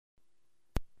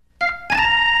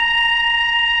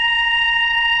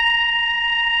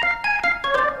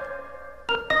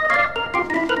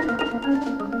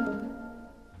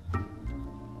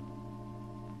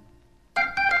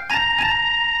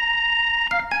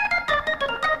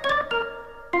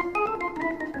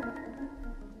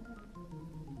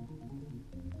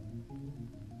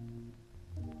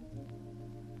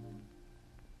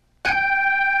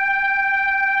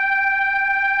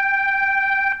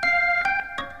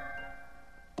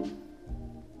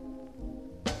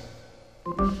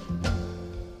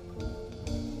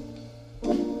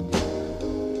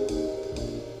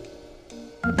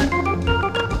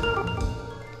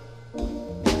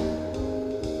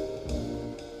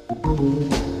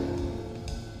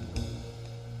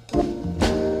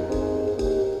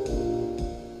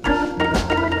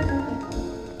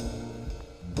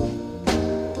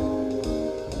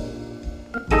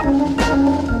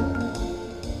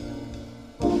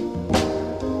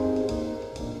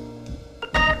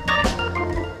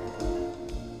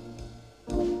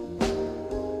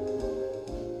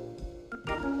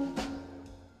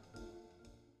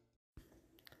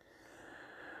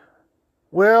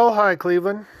Well, hi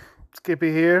Cleveland,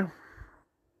 Skippy here,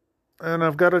 and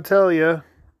I've got to tell you,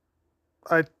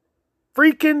 I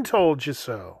freaking told you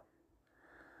so.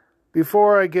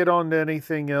 Before I get on to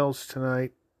anything else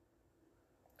tonight,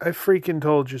 I freaking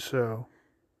told you so.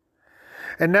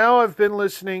 And now I've been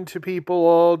listening to people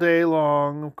all day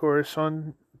long, of course,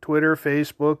 on Twitter,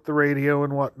 Facebook, the radio,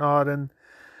 and whatnot, and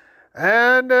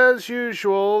as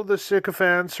usual, the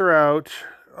sycophants are out.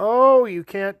 Oh, you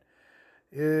can't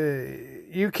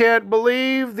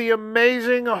believe the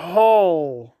amazing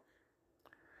haul.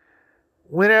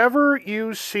 Whenever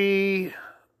you see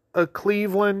a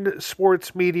Cleveland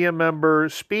sports media member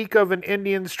speak of an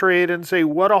Indians trade and say,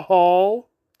 what a haul,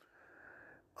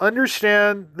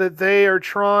 understand that they are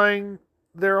trying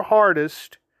their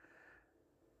hardest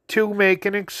to make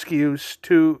an excuse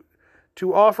to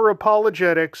offer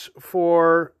apologetics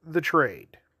for the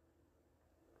trade.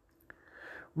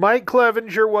 Mike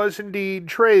Clevinger was indeed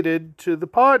traded to the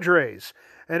Padres,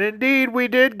 and indeed we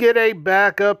did get a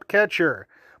backup catcher,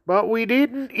 but we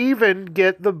didn't even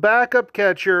get the backup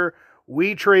catcher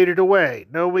we traded away.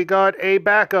 No, we got a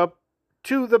backup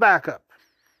to the backup.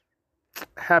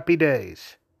 Happy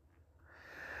days.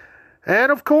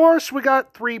 And of course, we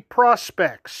got 3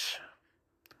 prospects,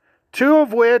 2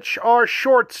 of which are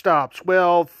shortstops.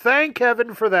 Well, thank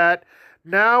heaven for that.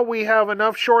 Now we have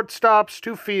enough shortstops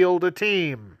to field a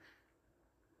team.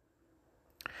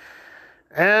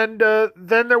 And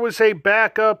then there was a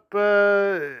backup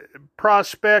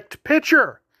prospect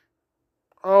pitcher.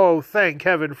 Oh, thank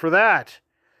heaven for that.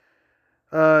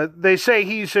 They say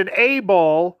he's an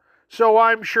A-ball, so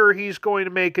I'm sure he's going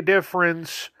to make a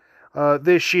difference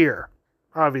this year,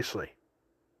 obviously.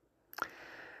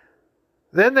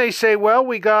 Then they say, well,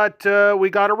 we got a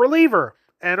reliever.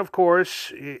 And of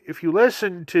course, if you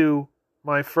listen to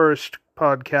my first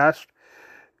podcast,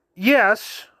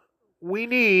 yes, we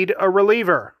need a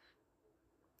reliever.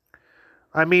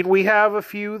 I mean, we have a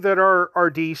few that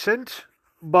are decent,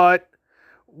 but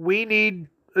we need,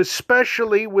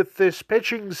 especially with this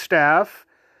pitching staff,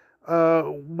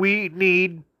 we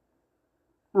need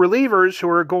relievers who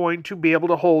are going to be able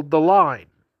to hold the line.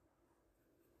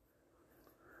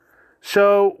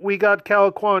 So we got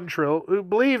Cal Quantrill, who,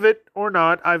 believe it or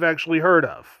not, I've actually heard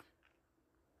of.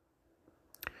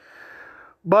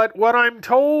 But what I'm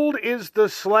told is the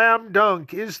slam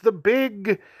dunk, is the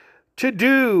big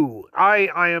to-do. I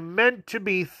am meant to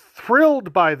be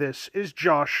thrilled by this, is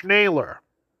Josh Naylor.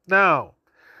 Now,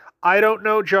 I don't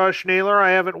know Josh Naylor.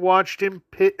 I haven't watched him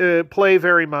play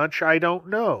very much. I don't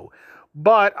know.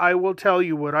 But I will tell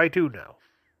you what I do know.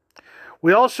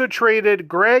 We also traded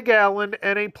Greg Allen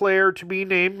and a player to be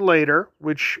named later,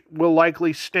 which will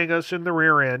likely sting us in the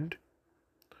rear end.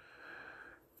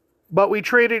 But we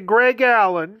traded Greg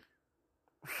Allen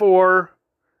for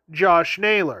Josh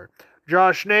Naylor.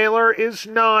 Josh Naylor is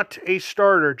not a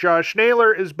starter. Josh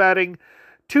Naylor is batting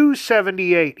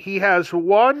 .278. He has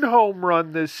 1 home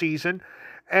run this season,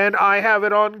 and I have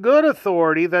it on good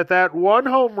authority that 1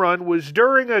 home run was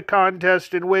during a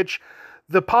contest in which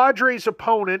the Padres'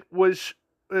 opponent was,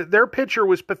 their pitcher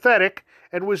was pathetic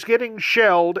and was getting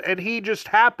shelled, and he just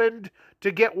happened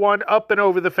to get one up and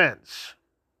over the fence.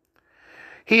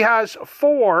 He has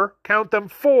 4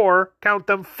 RBIs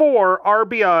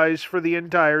for the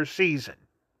entire season.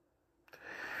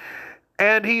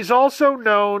 And he's also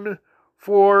known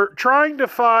for trying to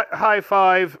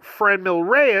high-five Franmil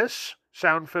Reyes,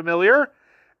 sound familiar,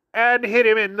 and hit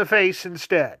him in the face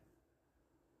instead.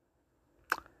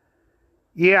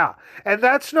 Yeah, and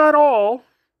that's not all.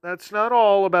 That's not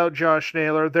all about Josh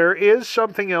Naylor. There is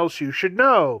something else you should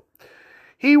know.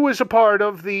 He was a part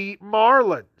of the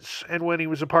Marlins, and when he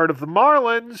was a part of the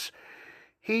Marlins,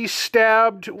 he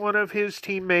stabbed one of his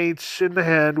teammates in the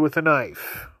hand with a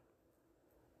knife.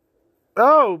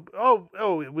 Oh,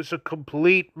 it was a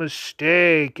complete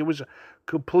mistake. It was a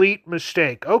complete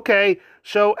mistake. Okay,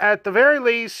 so at the very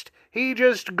least, he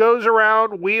just goes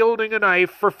around wielding a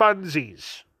knife for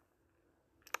funsies.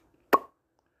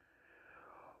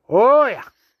 Oh, yeah.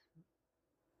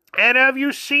 And have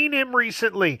you seen him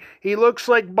recently? He looks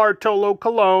like Bartolo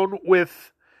Colon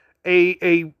with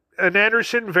an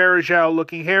Anderson Varejao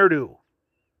looking hairdo.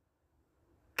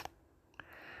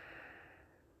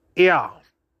 Yeah.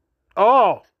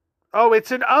 Oh,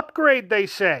 it's an upgrade, they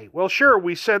say. Well, sure,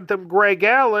 we sent them Greg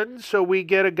Allen, so we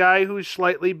get a guy who's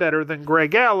slightly better than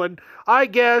Greg Allen. I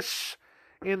guess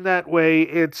in that way,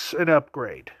 it's an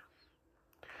upgrade.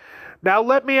 Now,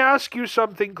 let me ask you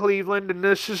something, Cleveland, and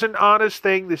this is an honest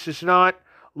thing. This is not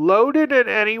loaded in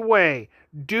any way.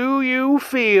 Do you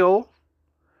feel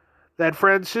that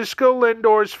Francisco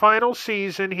Lindor's final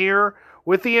season here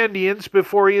with the Indians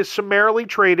before he is summarily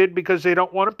traded because they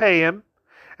don't want to pay him,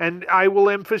 and I will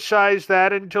emphasize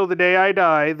that until the day I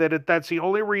die, that that's the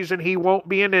only reason he won't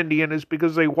be an Indian is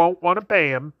because they won't want to pay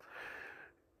him.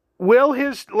 Will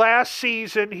his last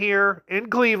season here in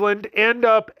Cleveland end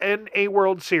up in a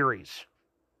World Series?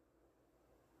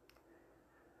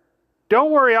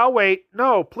 Don't worry, I'll wait.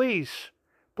 No, please.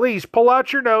 Please pull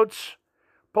out your notes,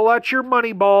 pull out your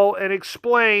money ball, and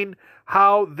explain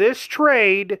how this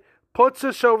trade puts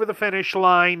us over the finish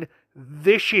line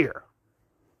this year.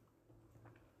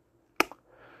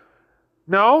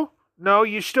 No,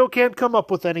 you still can't come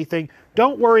up with anything.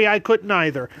 Don't worry, I couldn't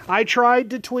either. I tried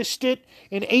to twist it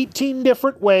in 18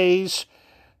 different ways,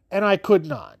 and I could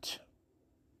not.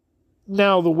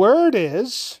 Now, the word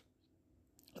is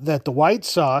that the White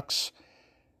Sox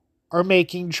are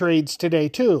making trades today,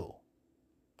 too.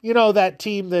 You know, that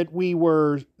team that we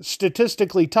were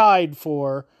statistically tied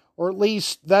for, or at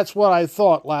least that's what I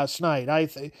thought last night. I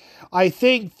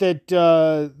think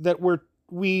that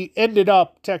we ended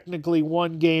up technically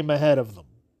one game ahead of them.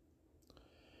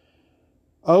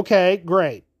 Okay,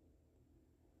 great.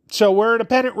 So we're in a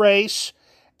pennant race,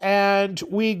 and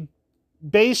we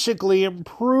basically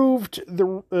improved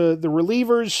the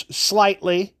relievers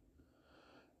slightly,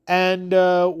 and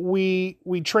we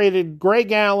traded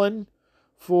Greg Allen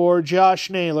for Josh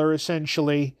Naylor,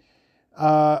 essentially.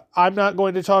 I'm not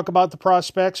going to talk about the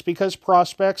prospects because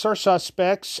prospects are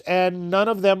suspects, and none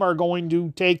of them are going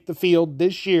to take the field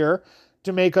this year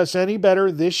to make us any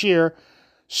better this year.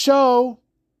 So,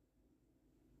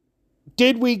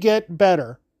 did we get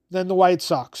better than the White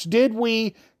Sox? Did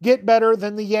we get better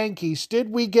than the Yankees? Did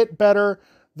we get better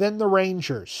than the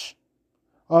Rangers?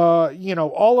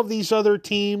 All of these other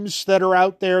teams that are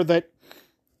out there that,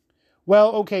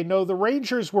 well, okay, no, the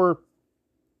Rangers were,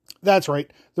 that's right,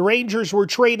 the Rangers were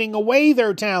trading away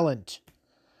their talent.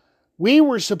 We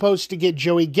were supposed to get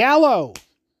Joey Gallo.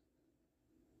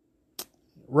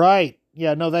 Right.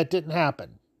 Yeah, no, that didn't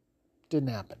happen.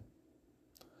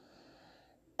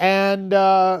 And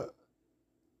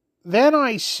then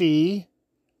I see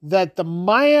that the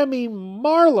Miami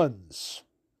Marlins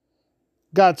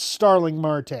got Starling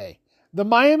Marte. The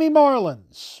Miami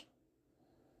Marlins,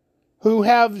 who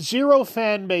have zero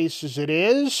fan base as it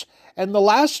is, and the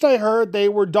last I heard, they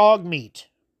were dog meat.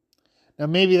 Now,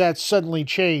 maybe that's suddenly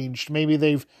changed. Maybe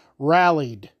they've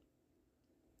rallied.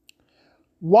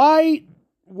 Why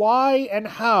and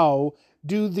how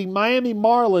do the Miami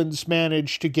Marlins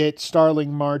manage to get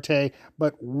Starling Marte,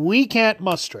 but we can't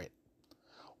muster it?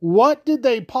 What did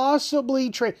they possibly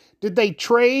trade? Did they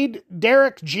trade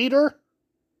Derek Jeter?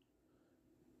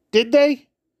 Did they?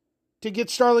 To get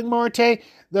Starling Marte?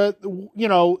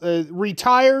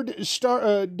 Retired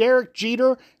Derek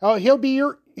Jeter. Oh, he'll be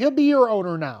your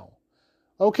owner now.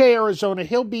 Okay, Arizona,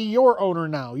 he'll be your owner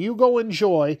now. You go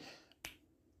enjoy.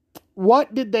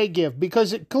 What did they give?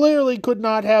 Because it clearly could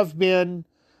not have been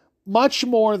much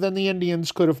more than the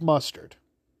Indians could have mustered.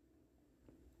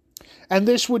 And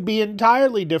this would be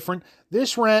entirely different.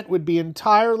 This rant would be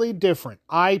entirely different.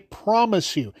 I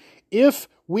promise you. If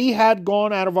we had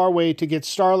gone out of our way to get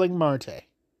Starling Marte.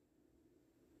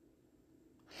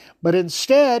 But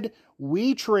instead,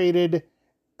 we traded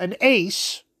an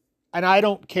ace, and I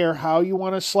don't care how you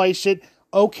want to slice it.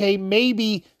 Okay,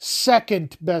 maybe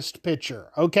second best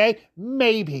pitcher. Okay,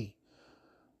 maybe.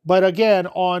 But again,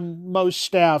 on most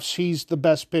staffs, he's the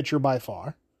best pitcher by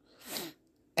far.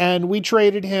 And we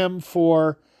traded him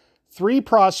for 3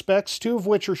 prospects, 2 of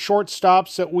which are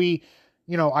shortstops that we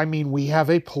have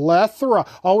a plethora.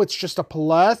 Oh, it's just a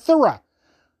plethora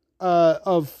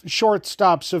of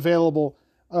shortstops available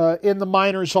in the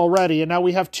minors already. And now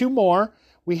we have 2 more.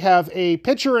 We have a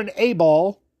pitcher and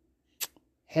A-ball.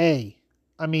 Hey.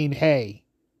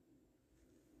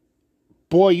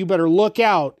 Boy, you better look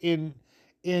out. In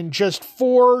just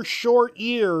 4 short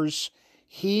years,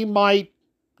 he might,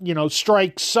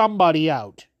 strike somebody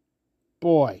out.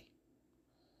 Boy.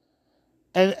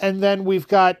 And then we've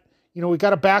got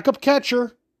a backup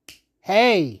catcher.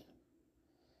 Hey.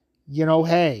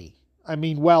 Hey.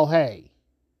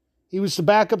 He was the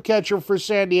backup catcher for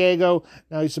San Diego.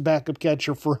 Now he's the backup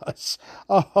catcher for us.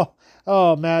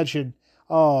 Oh, imagine.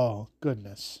 Oh,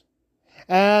 goodness.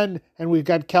 And we've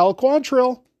got Cal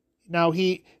Quantrill. Now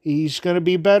he's going to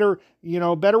be better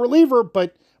reliever,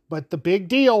 but the big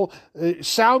deal,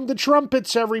 sound the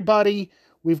trumpets, everybody.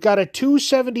 We've got a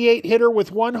 278 hitter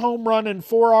with 1 home run and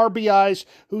 4 RBIs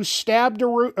who stabbed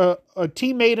a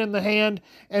teammate in the hand,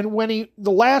 and when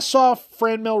the last saw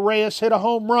Franmil Reyes hit a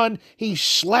home run, he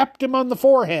slapped him on the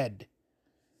forehead.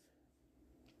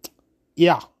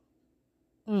 Yeah.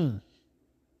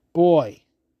 Boy.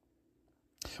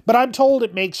 But I'm told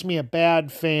it makes me a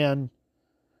bad fan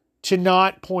to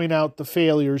not point out the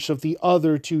failures of the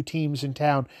other 2 teams in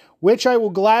town, which I will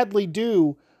gladly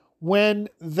do when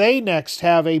they next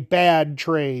have a bad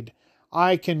trade.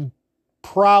 I can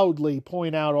proudly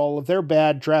point out all of their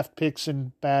bad draft picks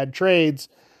and bad trades,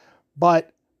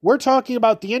 but we're talking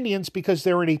about the Indians because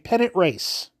they're in a pennant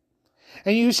race.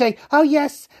 And you say, oh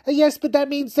yes, but that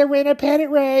means they're in a pennant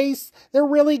race. They're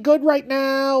really good right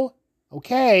now.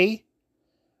 Okay,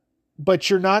 but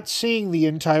you're not seeing the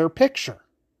entire picture.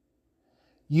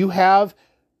 You have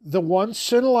the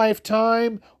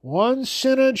once-in-a-lifetime,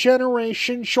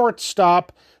 once-in-a-generation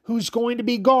shortstop who's going to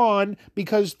be gone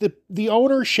because the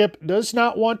ownership does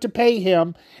not want to pay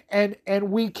him, and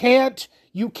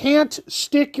you can't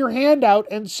stick your hand out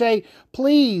and say,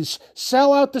 please,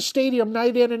 sell out the stadium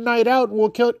night in and night out and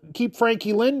we'll keep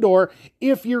Frankie Lindor,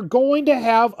 if you're going to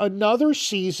have another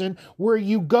season where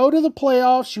you go to the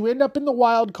playoffs, you end up in the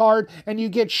wild card, and you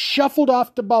get shuffled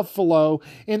off to Buffalo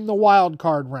in the wild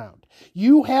card round.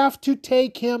 You have to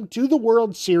take him to the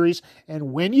World Series,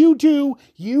 and when you do,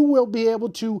 you will be able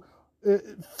to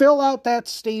fill out that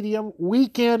stadium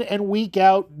week in and week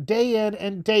out, day in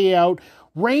and day out,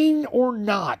 rain or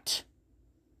not.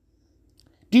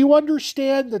 Do you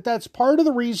understand that that's part of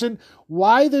the reason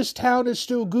why this town is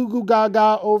still goo-goo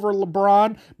gaga over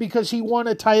LeBron? Because he won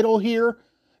a title here,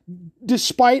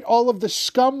 despite all of the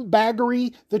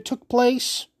scumbaggery that took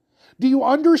place? Do you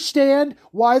understand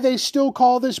why they still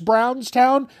call this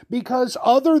Brownstown? Because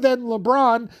other than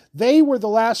LeBron, they were the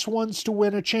last ones to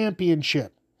win a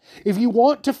championship. If you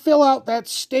want to fill out that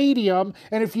stadium,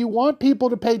 and if you want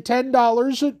people to pay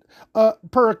 $10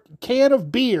 per can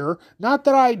of beer, not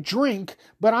that I drink,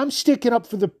 but I'm sticking up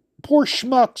for the poor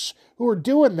schmucks who are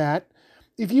doing that.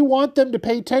 If you want them to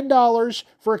pay $10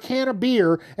 for a can of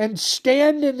beer and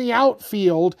stand in the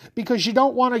outfield because you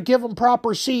don't want to give them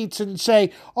proper seats and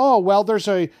say, oh, well, there's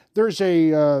a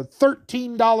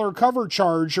 $13 cover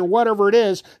charge or whatever it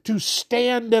is to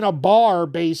stand in a bar,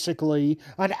 basically,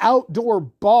 an outdoor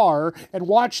bar, and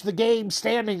watch the game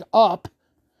standing up,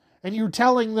 and you're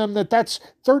telling them that that's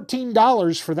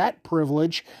 $13 for that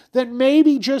privilege, then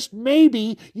maybe, just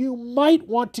maybe, you might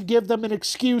want to give them an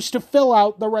excuse to fill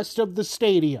out the rest of the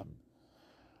stadium.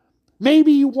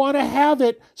 Maybe you want to have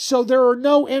it so there are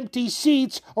no empty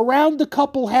seats around the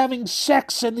couple having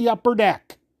sex in the upper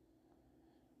deck.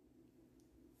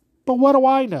 But what do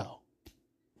I know?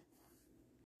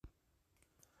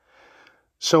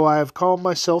 So I have calmed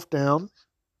myself down,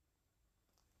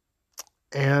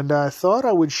 and I thought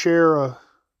I would share a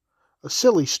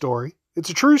silly story. It's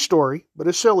a true story, but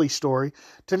a silly story,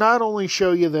 to not only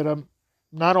show you that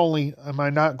not only am I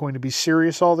not going to be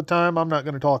serious all the time, I'm not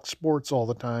going to talk sports all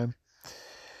the time.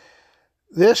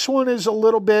 This one is a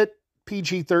little bit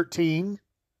PG-13,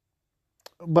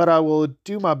 but I will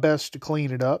do my best to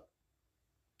clean it up.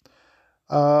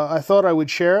 I thought I would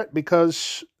share it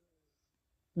because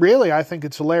really I think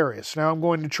it's hilarious. Now I'm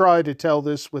going to try to tell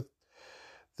this with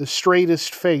the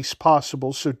straightest face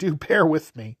possible, so do bear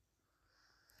with me.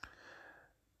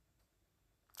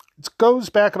 It goes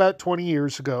back about 20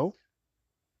 years ago.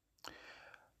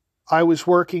 I was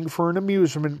working for an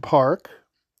amusement park.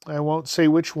 I won't say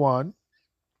which one.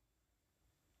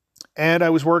 And I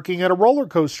was working at a roller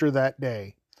coaster that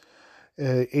day.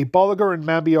 A Bolliger and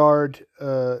Mabillard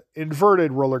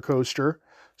inverted roller coaster.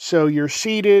 So you're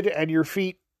seated and your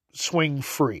feet swing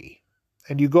free.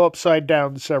 And you go upside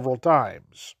down several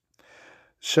times.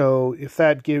 So if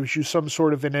that gives you some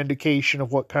sort of an indication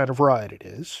of what kind of ride it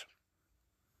is.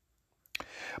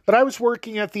 But I was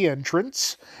working at the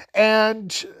entrance,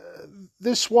 and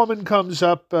this woman comes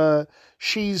up.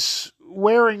 She's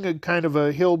wearing a kind of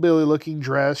a hillbilly-looking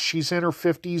dress. She's in her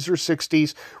 50s or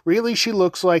 60s. Really, she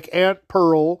looks like Aunt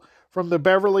Pearl from the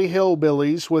Beverly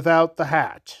Hillbillies without the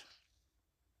hat.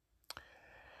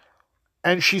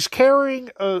 And she's carrying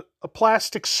a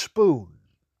plastic spoon.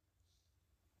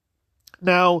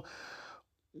 Now,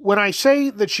 when I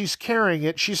say that she's carrying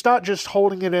it, she's not just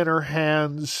holding it in her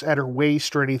hands at her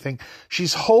waist or anything.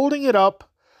 She's holding it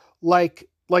up like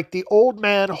the old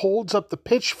man holds up the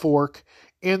pitchfork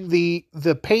in the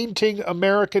painting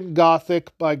American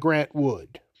Gothic by Grant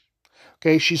Wood.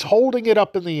 Okay, she's holding it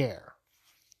up in the air.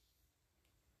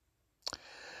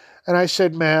 And I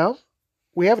said, ma'am,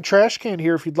 we have a trash can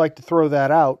here if you'd like to throw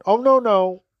that out. Oh, no,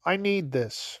 no, I need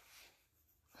this.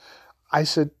 I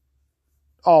said,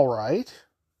 all right.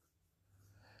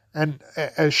 And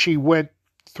as she went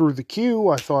through the queue,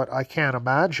 I thought, I can't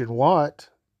imagine what.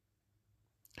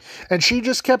 And she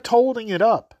just kept holding it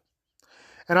up.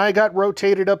 And I got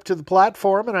rotated up to the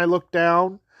platform and I looked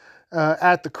down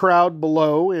at the crowd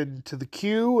below into the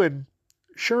queue. And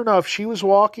sure enough, she was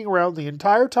walking around the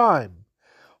entire time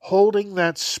holding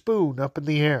that spoon up in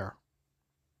the air.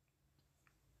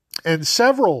 And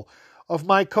several of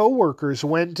my coworkers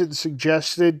went and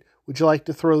suggested, would you like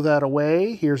to throw that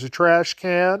away? Here's a trash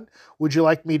can. Would you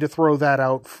like me to throw that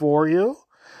out for you?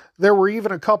 There were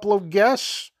even a couple of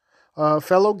guests,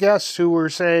 fellow guests, who were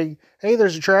saying, hey,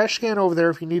 there's a trash can over there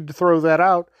if you need to throw that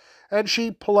out. And she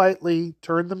politely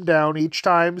turned them down each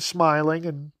time, smiling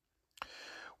and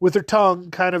with her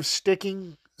tongue kind of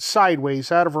sticking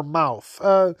sideways out of her mouth.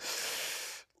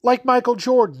 Like Michael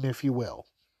Jordan, if you will,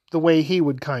 the way he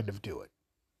would kind of do it.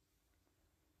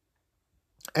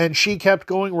 And she kept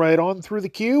going right on through the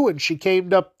queue, and she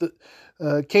came up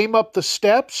the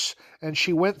steps, and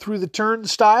she went through the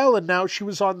turnstile, and now she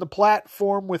was on the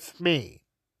platform with me.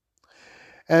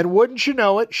 And wouldn't you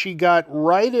know it, she got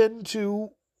right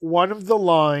into one of the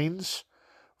lines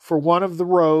for one of the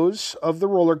rows of the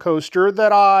roller coaster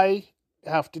that I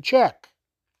have to check.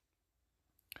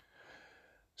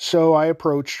 So I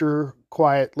approached her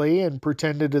quietly and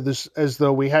pretended as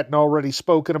though we hadn't already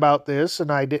spoken about this and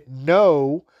I didn't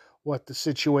know what the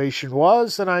situation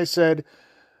was. And I said,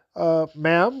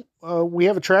 ma'am, we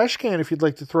have a trash can if you'd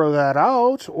like to throw that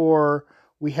out, or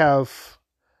we have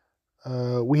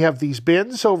these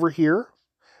bins over here.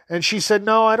 And she said,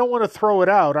 no, I don't want to throw it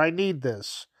out. I need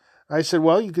this. I said,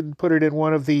 well, you can put it in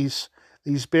one of these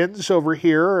bins over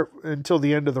here until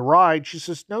the end of the ride. She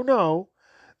says, no,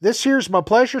 this here's my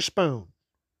pleasure spoon.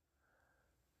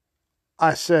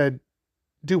 I said,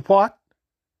 do what?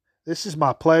 This is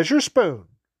my pleasure spoon.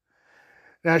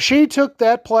 Now she took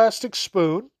that plastic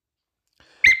spoon,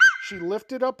 she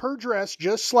lifted up her dress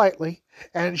just slightly,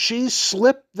 and she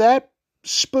slipped that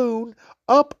spoon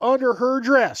up under her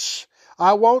dress.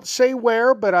 I won't say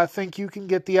where, but I think you can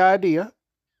get the idea.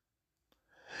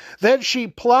 Then she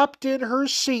plopped in her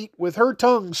seat with her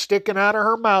tongue sticking out of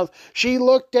her mouth. She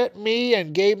looked at me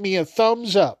and gave me a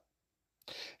thumbs up.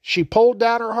 She pulled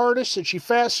down her harness and she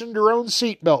fastened her own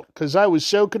seatbelt because I was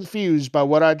so confused by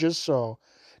what I just saw.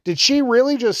 Did she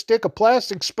really just stick a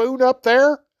plastic spoon up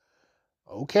there?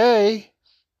 Okay.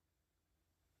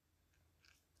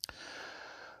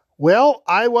 Well,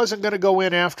 I wasn't going to go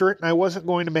in after it and I wasn't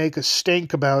going to make a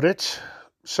stink about it.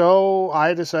 So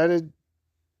I decided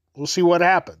we'll see what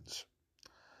happens.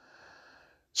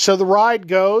 So the ride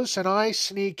goes and I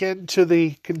sneak into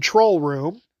the control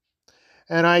room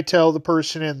and I tell the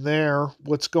person in there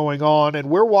what's going on. And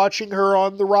we're watching her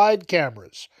on the ride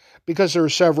cameras because there are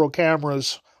several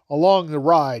cameras along the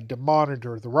ride to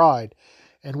monitor the ride.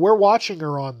 And we're watching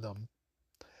her on them.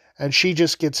 And she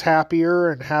just gets happier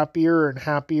and happier and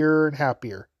happier and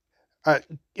happier.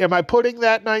 Am I putting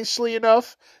that nicely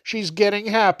enough? She's getting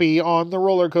happy on the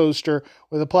roller coaster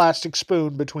with a plastic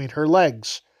spoon between her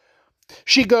legs.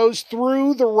 She goes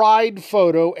through the ride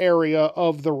photo area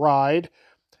of the ride,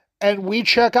 and we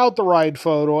check out the ride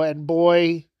photo, and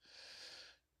boy,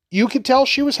 you could tell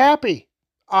she was happy.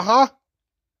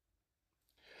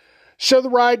 So the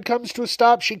ride comes to a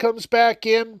stop. She comes back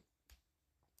in.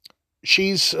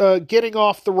 She's getting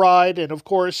off the ride, and of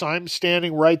course, I'm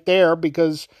standing right there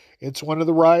because it's one of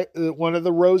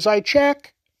the rows I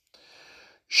check.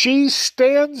 She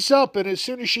stands up, and as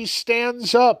soon as she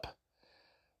stands up,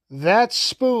 that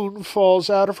spoon falls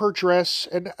out of her dress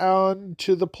and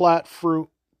onto the platform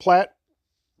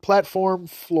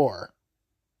floor.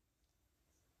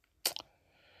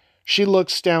 She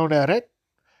looks down at it.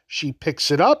 She picks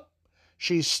it up.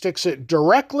 She sticks it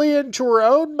directly into her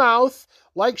own mouth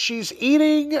like she's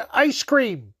eating ice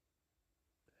cream.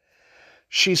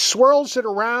 She swirls it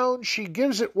around. She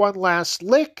gives it one last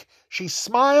lick. She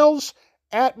smiles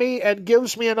at me and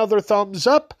gives me another thumbs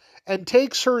up and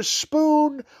takes her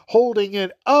spoon, holding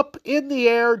it up in the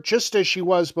air just as she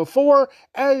was before,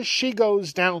 as she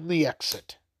goes down the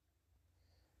exit.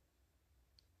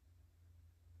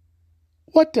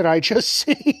 What did I just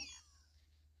see?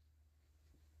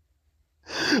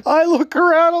 I look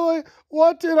around and like,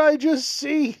 what did I just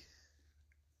see?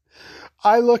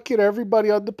 I look at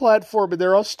everybody on the platform and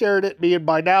they're all staring at me, and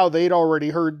by now they'd already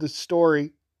heard the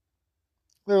story.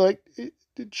 They're like,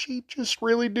 did she just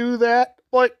really do that?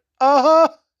 I'm like,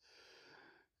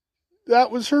 that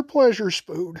was her pleasure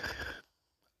spoon.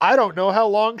 I don't know how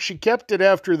long she kept it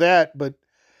after that, but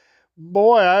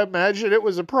Boy, I imagine it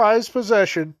was a prized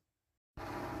possession.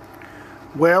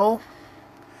 Well,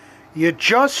 you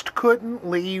just couldn't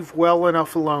leave well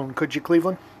enough alone, could you,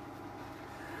 Cleveland?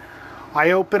 I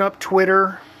open up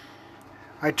Twitter,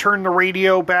 I turn the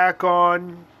radio back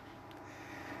on,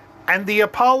 and the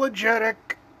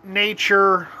apologetic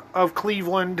nature of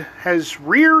Cleveland has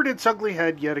reared its ugly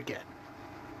head yet again.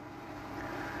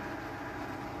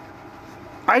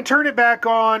 I turn it back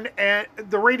on, and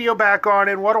the radio back on,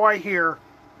 and what do I hear?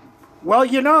 Well,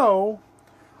 you know,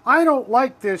 I don't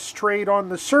like this trade on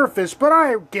the surface, but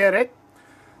I get it.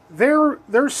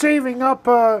 They're saving up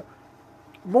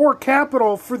more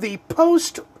capital for the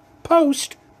post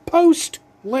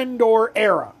Lindor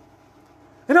era.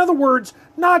 In other words,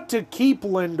 not to keep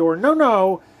Lindor,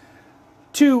 no,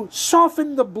 to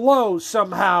soften the blow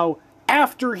somehow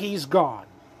after he's gone.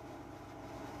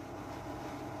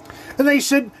 And they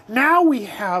said, now we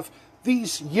have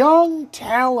these young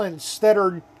talents that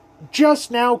are just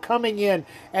now coming in,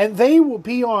 and they will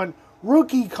be on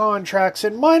rookie contracts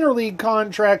and minor league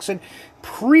contracts and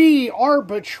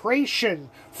pre-arbitration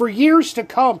for years to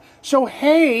come. So,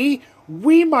 hey,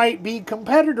 we might be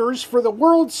competitors for the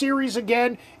World Series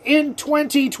again in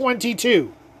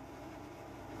 2022.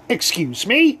 Excuse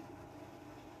me?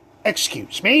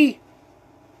 Excuse me?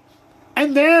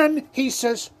 And then he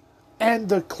says, and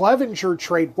the Clevinger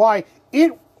trade, why,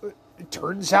 it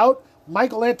turns out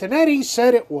Michael Antonetti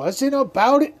said it wasn't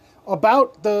about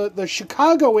the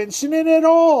Chicago incident at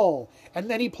all. And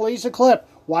then he plays a clip.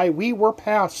 Why, we were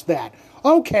past that.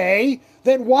 Okay,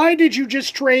 then why did you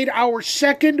just trade our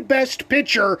second best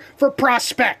pitcher for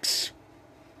prospects?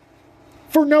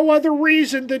 For no other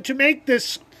reason than to make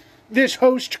this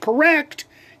host correct.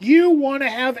 You want to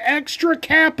have extra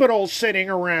capital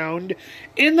sitting around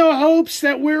in the hopes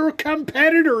that we're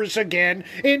competitors again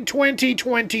in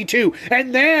 2022.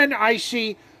 And then I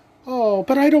see, oh,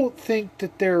 but I don't think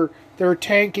that they're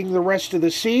tanking the rest of the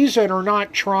season or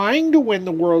not trying to win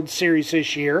the World Series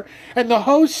this year. And the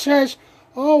host says,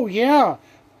 oh, yeah,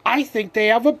 I think they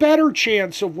have a better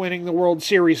chance of winning the World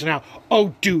Series now.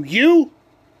 Oh, do you?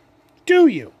 Do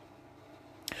you?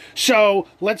 So,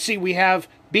 let's see, we have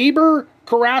Bieber,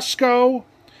 Carrasco,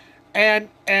 and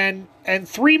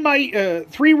three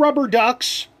rubber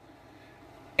ducks,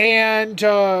 and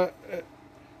then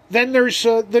there's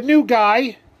the new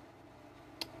guy,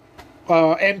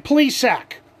 and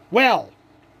Plesac. Well,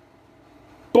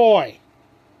 boy.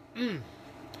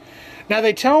 Now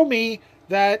they tell me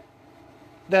that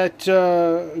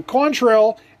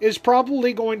Quantrill is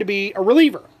probably going to be a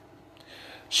reliever.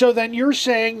 So then you're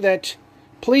saying that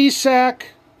Plesac,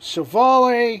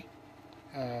 Savale,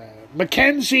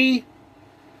 McKenzie,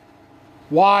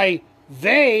 why,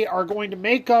 they are going to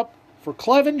make up for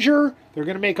Clevinger, they're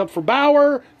going to make up for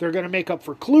Bauer, they're going to make up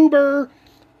for Kluber,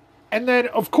 and then,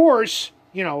 of course,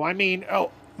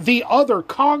 the other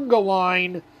conga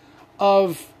line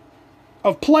of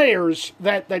players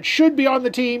that should be on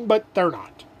the team, but they're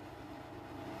not.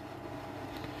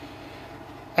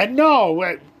 And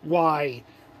no, why,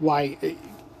 I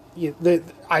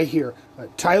hear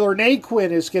Tyler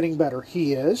Naquin is getting better.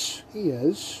 He is.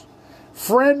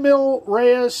 Franmil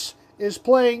Reyes is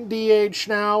playing DH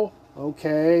now.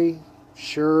 Okay,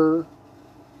 sure.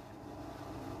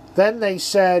 Then they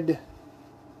said,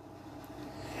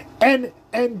 and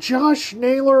Josh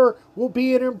Naylor will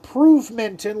be an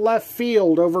improvement in left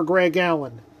field over Greg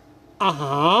Allen.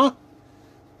 Uh-huh.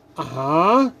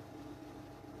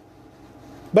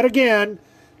 But again,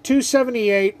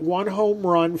 278, 1 home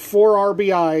run, 4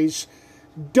 RBIs.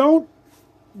 Don't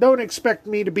expect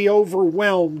me to be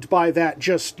overwhelmed by that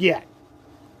just yet.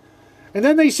 And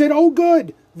then they said, oh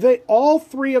good, that all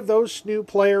 3 of those new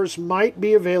players might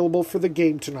be available for the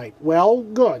game tonight. Well,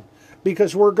 good,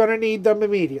 because we're going to need them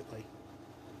immediately.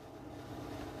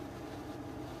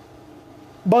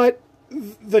 But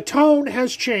the tone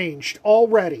has changed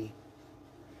already.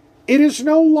 It is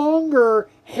no longer,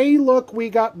 hey look, we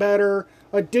got better,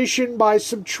 addition by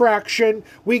subtraction,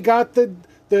 we got the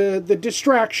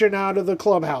distraction out of the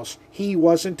clubhouse. He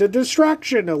wasn't a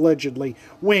distraction, allegedly.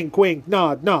 Wink, wink,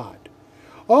 nod, nod.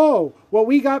 Oh, well,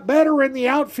 we got better in the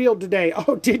outfield today.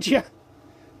 Oh, did you?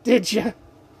 Did you?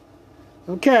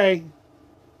 Okay.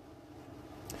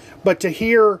 But to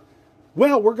hear,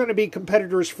 well, we're going to be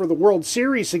competitors for the World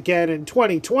Series again in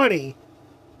 2020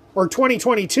 or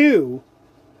 2022.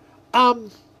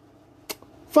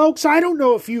 Folks, I don't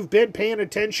know if you've been paying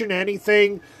attention to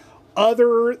anything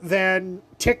other than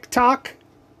TikTok.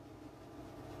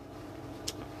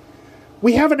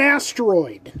 We have an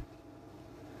asteroid.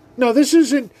 No, this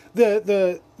isn't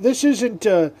the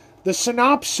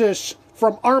synopsis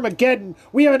from Armageddon.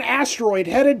 We have an asteroid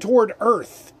headed toward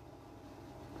Earth.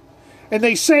 And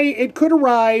they say it could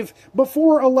arrive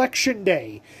before Election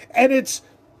Day. And it's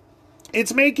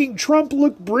making Trump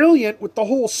look brilliant with the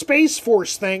whole Space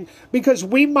Force thing, because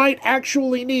we might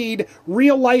actually need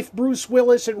real-life Bruce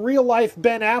Willis and real-life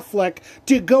Ben Affleck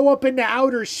to go up into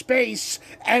outer space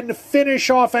and finish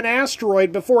off an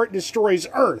asteroid before it destroys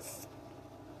Earth.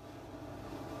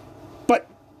 But,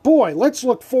 boy, let's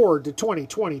look forward to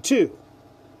 2022.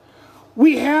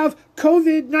 We have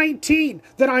COVID-19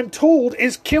 that I'm told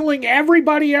is killing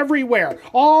everybody everywhere.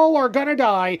 All are gonna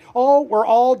die. Oh, we're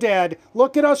all dead.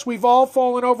 Look at us, we've all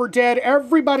fallen over dead.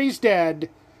 Everybody's dead.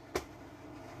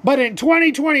 But in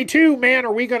 2022, man,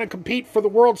 are we gonna compete for the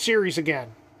World Series again?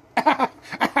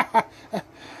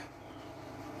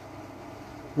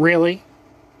 Really?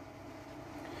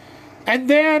 And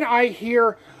then I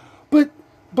hear,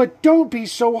 But don't be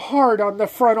so hard on the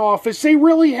front office. They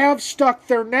really have stuck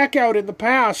their neck out in the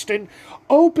past and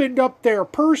opened up their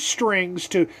purse strings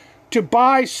to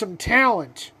buy some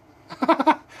talent.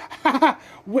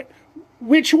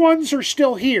 Which ones are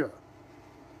still here?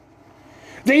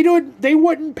 They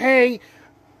wouldn't pay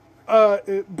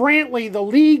Brantley the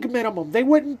league minimum. They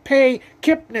wouldn't pay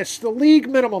Kipnis the league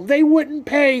minimum. They wouldn't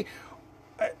pay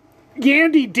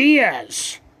Yandy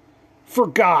Diaz, for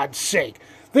God's sake.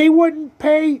 They wouldn't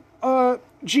pay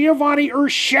Giovanni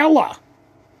Urshela.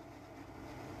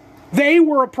 They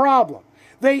were a problem.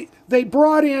 They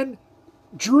brought in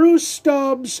Drew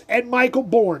Stubbs and Michael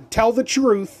Bourne. Tell the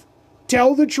truth.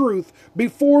 Tell the truth.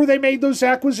 Before they made those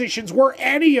acquisitions, were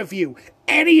any of you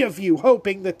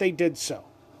hoping that they did so?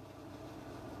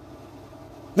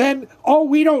 Then,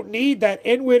 we don't need that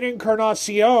Edwin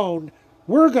Encarnacion.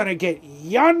 We're going to get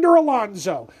Yonder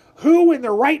Alonso. Who in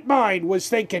their right mind was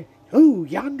thinking, ooh,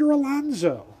 Yonder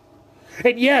Alonso?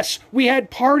 And yes, we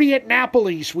had party at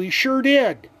Napoli's. We sure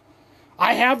did.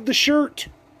 I have the shirt.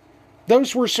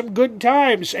 Those were some good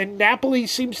times, and Napoli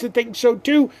seems to think so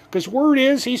too, because word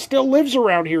is he still lives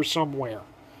around here somewhere.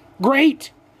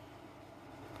 Great.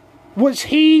 Was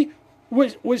he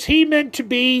meant to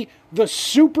be the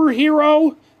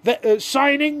superhero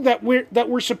signing that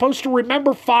we're supposed to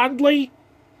remember fondly?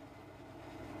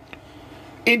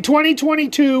 In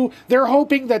 2022, they're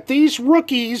hoping that these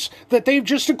rookies that they've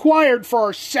just acquired for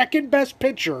our second best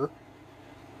pitcher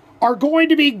are going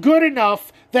to be good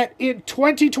enough that in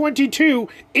 2022,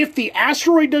 if the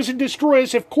asteroid doesn't destroy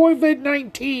us, if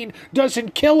COVID-19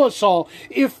 doesn't kill us all,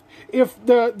 if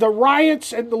the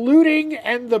riots and the looting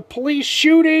and the police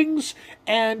shootings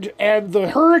and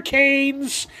the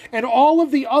hurricanes and all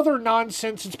of the other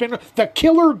nonsense, it's been the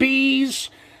killer bees,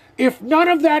 if none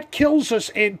of that kills us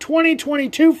in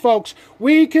 2022, folks,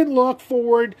 we can look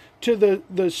forward to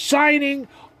the signing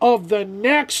of the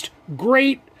next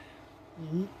great,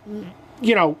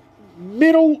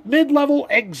 mid-level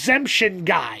exemption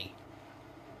guy.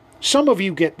 Some of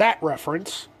you get that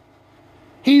reference.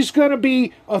 He's going to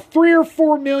be a $3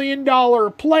 or $4 million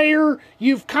player.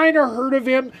 You've kind of heard of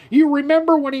him. You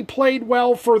remember when he played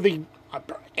well for the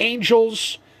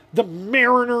Angels, the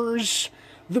Mariners,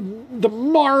 the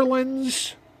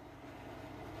Marlins.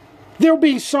 There'll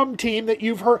be some team that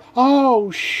you've heard. Oh,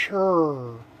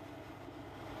 sure.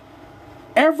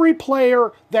 Every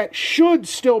player that should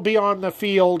still be on the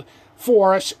field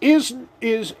for us is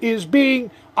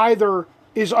being either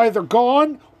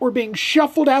gone or being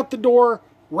shuffled out the door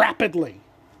rapidly.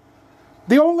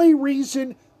 The only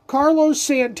reason Carlos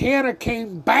Santana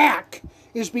came back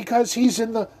is because he's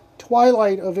in the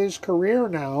twilight of his career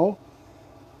now.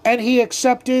 And he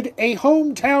accepted a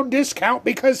hometown discount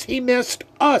because he missed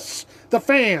us, the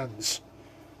fans.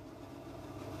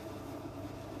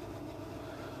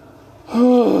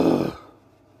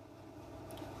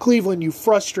 Cleveland, you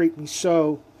frustrate me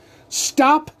so.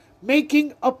 Stop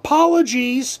making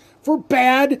apologies for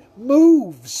bad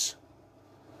moves.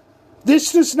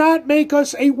 This does not make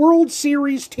us a World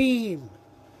Series team.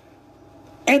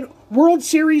 And World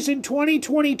Series in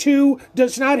 2022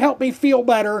 does not help me feel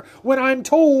better when I'm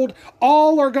told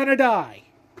all are going to die.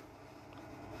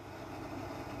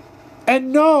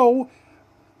 And no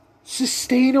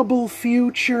sustainable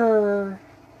future.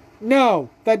 No,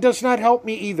 that does not help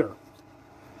me either.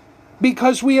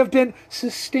 Because we have been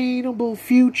sustainable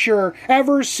future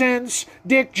ever since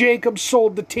Dick Jacobs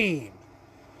sold the team.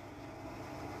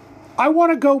 I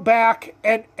want to go back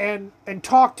and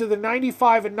talk to the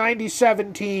 95 and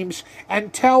 97 teams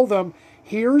and tell them,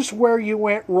 here's where you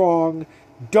went wrong.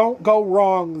 Don't go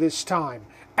wrong this time.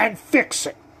 And fix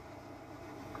it.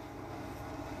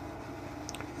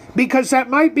 Because that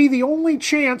might be the only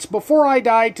chance before I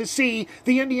die to see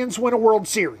the Indians win a World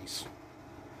Series.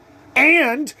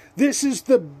 And this is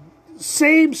the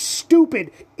same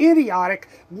stupid, idiotic,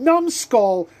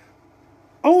 numbskull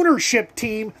ownership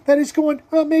team that is going,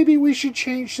 well, maybe we should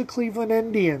change the Cleveland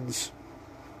Indians.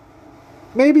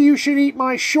 Maybe you should eat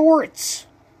my shorts.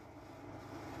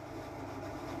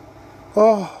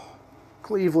 Oh,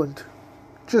 Cleveland,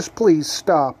 just please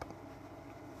stop.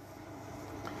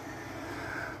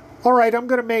 All right, I'm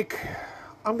going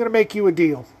to make you a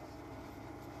deal.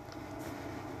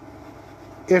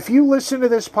 If you listen to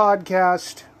this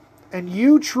podcast and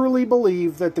you truly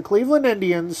believe that the Cleveland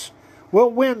Indians will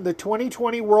win the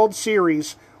 2020 World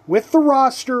Series with the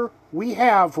roster we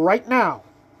have right now,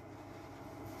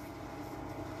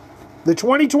 the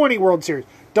 2020 World Series.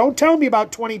 Don't tell me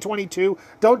about 2022.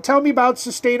 Don't tell me about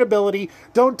sustainability.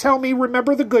 Don't tell me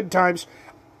remember the good times.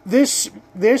 This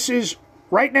is,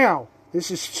 right now,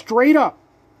 this is straight up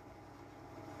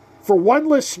for one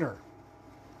listener.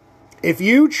 If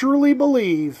you truly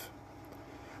believe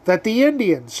that the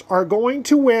Indians are going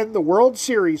to win the World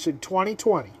Series in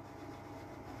 2020,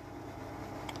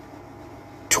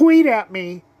 tweet at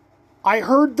me, I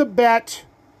heard the bet,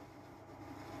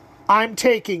 I'm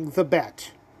taking the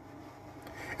bet.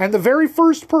 And the very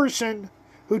first person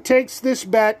who takes this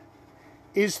bet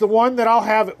is the one that I'll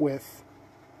have it with.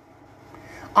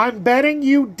 I'm betting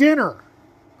you dinner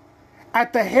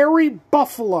at the Hairy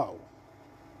Buffalo.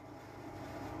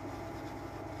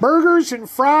 Burgers and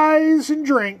fries and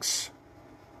drinks,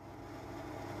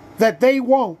 that they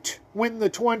won't win the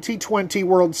 2020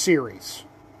 World Series.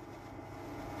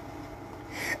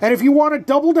 And if you want to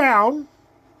double down,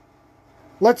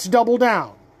 let's double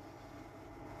down.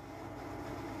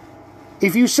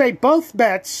 If you say both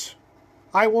bets,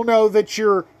 I will know that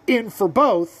you're in for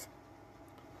both.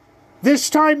 This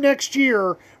time next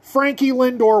year, Frankie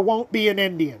Lindor won't be an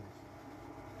Indian.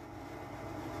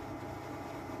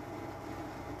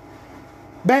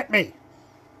 Bet me.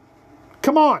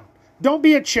 Come on. Don't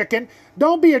be a chicken.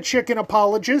 Don't be a chicken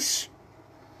apologist.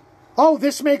 Oh,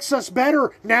 this makes us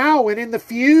better now and in the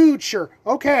future.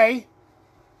 Okay.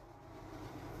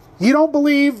 You don't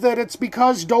believe that it's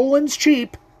because Dolan's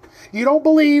cheap. You don't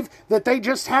believe that they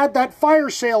just had that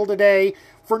fire sale today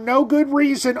for no good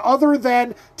reason other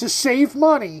than to save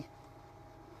money.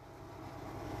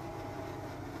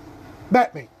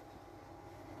 Bet me.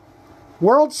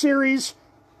 World Series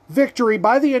victory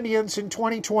by the Indians in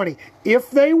 2020. If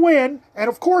they win, and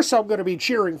of course I'm going to be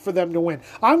cheering for them to win.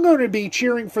 I'm going to be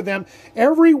cheering for them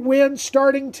every win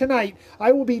starting tonight.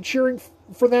 I will be cheering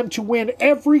for them to win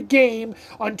every game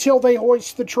until they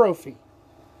hoist the trophy.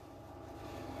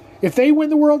 If they win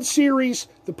the World Series,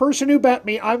 the person who bet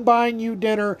me, I'm buying you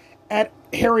dinner at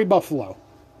Hairy Buffalo.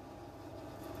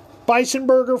 Bison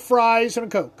burger, fries, and a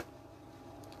Coke.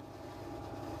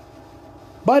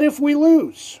 But if we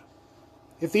lose,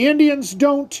 if the Indians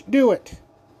don't do it,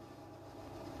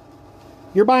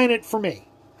 you're buying it for me.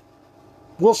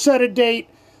 We'll set a date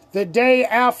the day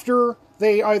after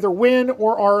they either win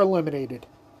or are eliminated.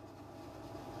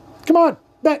 Come on,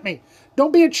 bet me.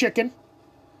 Don't be a chicken.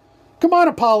 Come on,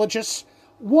 apologists.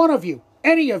 One of you,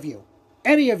 any of you.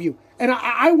 And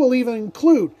I will even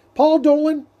include Paul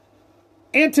Dolan,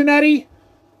 Antonetti,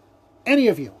 any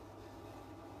of you.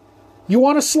 You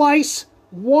want a slice?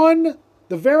 One,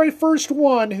 the very first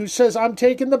one who says, I'm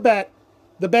taking the bet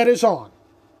is on.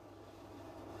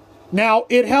 Now,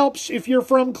 it helps if you're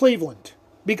from Cleveland,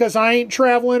 because I ain't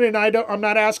traveling and I'm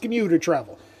not asking you to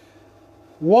travel.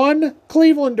 One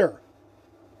Clevelander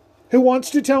who wants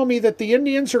to tell me that the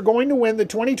Indians are going to win the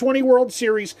 2020 World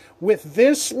Series with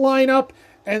this lineup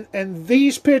and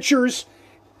these pitchers.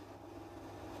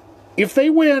 If they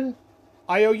win,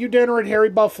 I owe you dinner at Hairy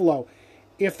Buffalo.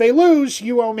 If they lose,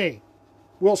 you owe me.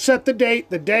 We'll set the date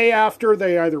the day after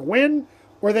they either win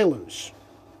or they lose.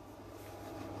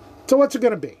 So what's it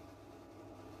going to be?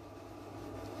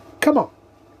 Come on.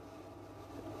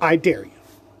 I dare you.